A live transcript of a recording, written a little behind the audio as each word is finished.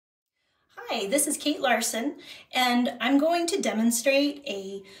Hi, this is Kate Larson, and I'm going to demonstrate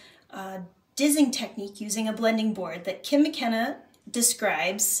a dizzing technique using a blending board that Kim McKenna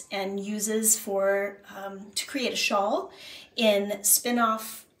describes and uses for to create a shawl in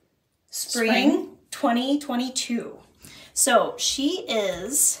Spin-Off Spring 2022. So she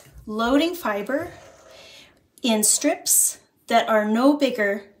is loading fiber in strips that are no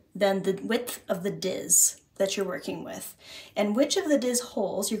bigger than the width of the diz that you're working with. And which of the diz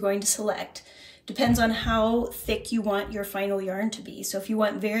holes you're going to select depends on how thick you want your final yarn to be. So if you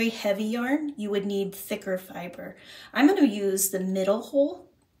want very heavy yarn, you would need thicker fiber. I'm going to use the middle hole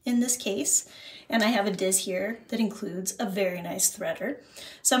in this case, and I have a diz here that includes a very nice threader.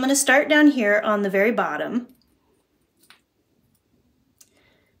 So I'm going to start down here on the very bottom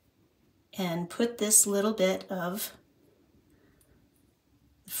and put this little bit of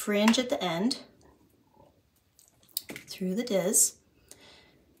fringe at the end through the diz,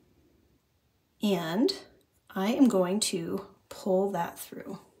 and I am going to pull that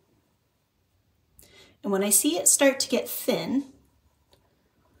through. And when I see it start to get thin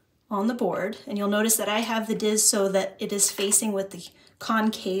on the board, and you'll notice that I have the diz so that it is facing with the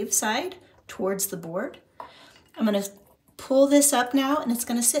concave side towards the board, I'm going to pull this up now and it's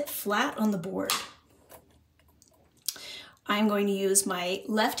going to sit flat on the board. I'm going to use my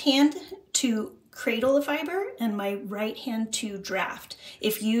left hand to cradle the fiber and my right hand to draft.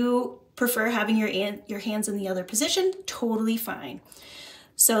 If you prefer having your hands in the other position, totally fine.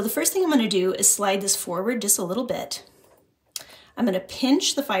 So the first thing I'm going to do is slide this forward just a little bit. I'm going to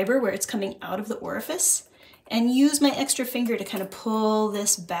pinch the fiber where it's coming out of the orifice and use my extra finger to kind of pull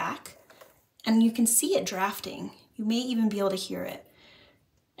this back, and you can see it drafting. You may even be able to hear it.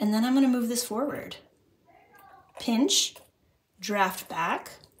 And then I'm going to move this forward. Pinch, draft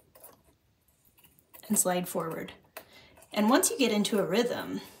back, and slide forward. And once you get into a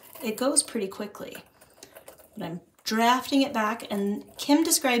rhythm, it goes pretty quickly. But I'm drafting it back, and Kim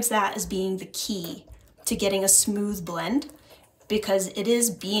describes that as being the key to getting a smooth blend because it is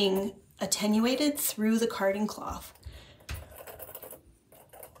being attenuated through the carding cloth.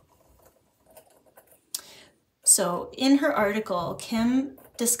 So in her article, Kim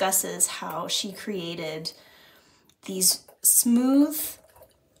discusses how she created these smooth,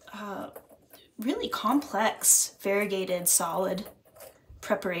 really complex variegated solid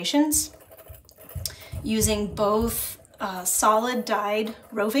preparations using both solid dyed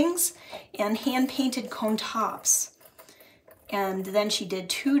rovings and hand painted cone tops. And then she did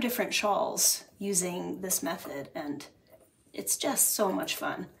 2 different shawls using this method, and it's just so much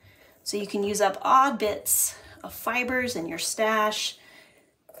fun. So you can use up odd bits of fibers in your stash,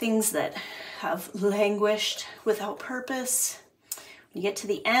 things that have languished without purpose. When you get to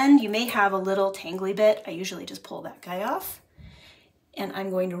the end, you may have a little tangly bit. I usually just pull that guy off. And I'm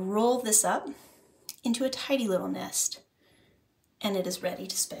going to roll this up into a tidy little nest, and it is ready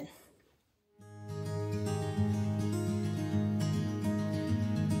to spin.